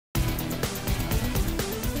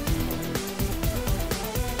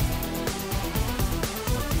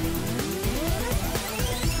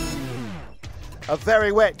A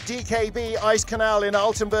very wet DKB ice canal in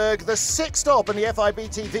Altenberg, the sixth stop in the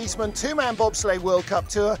FIBT Wiesmann two-man bobsleigh World Cup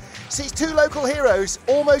Tour, sees two local heroes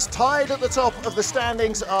almost tied at the top of the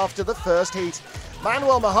standings after the first heat.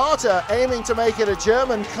 Manuel Mahata aiming to make it a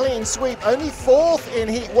German clean sweep, only fourth in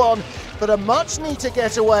Heat 1, but a much neater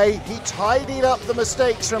getaway. He tidied up the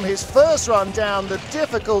mistakes from his first run down the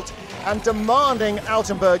difficult and demanding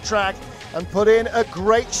Altenberg track and put in a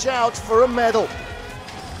great shout for a medal.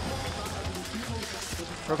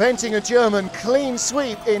 Preventing a German clean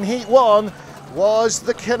sweep in Heat 1 was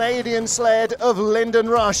the Canadian sled of Lyndon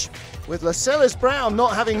Rush. With Lascelles Brown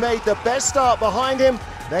not having made the best start behind him,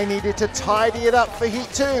 they needed to tidy it up for Heat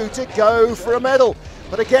 2 to go for a medal.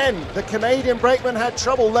 But again, the Canadian brakeman had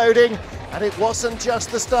trouble loading, and it wasn't just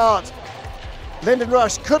the start. Lyndon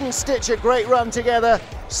Rush couldn't stitch a great run together,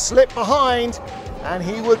 slipped behind, and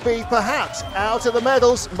he would be perhaps out of the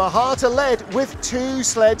medals. Mahata led with two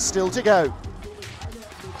sleds still to go.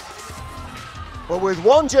 Well, with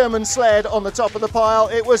one German sled on the top of the pile,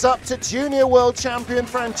 it was up to junior world champion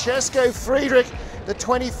Francesco Friedrich, the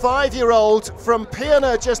 25-year-old from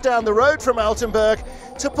Pirna, just down the road from Altenberg,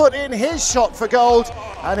 to put in his shot for gold,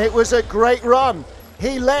 and it was a great run.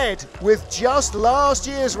 He led with just last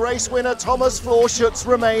year's race winner Thomas Florschutz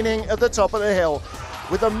remaining at the top of the hill.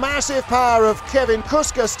 With the massive power of Kevin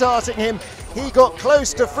Kuska starting him, he got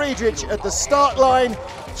close to Friedrich at the start line.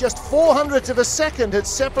 Just 400ths of a second had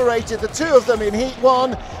separated the two of them in Heat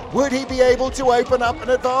 1. Would he be able to open up an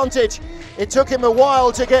advantage? It took him a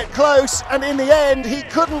while to get close, and in the end he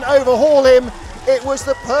couldn't overhaul him. It was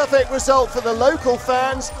the perfect result for the local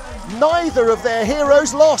fans. Neither of their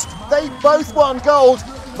heroes lost. They both won gold.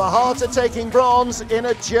 Mahata taking bronze in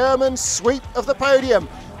a German sweep of the podium.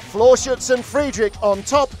 Florschutz and Friedrich on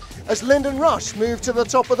top as Lyndon Rush moved to the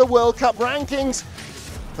top of the World Cup rankings.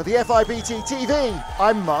 For the FIBT TV,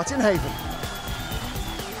 I'm Martin Haven.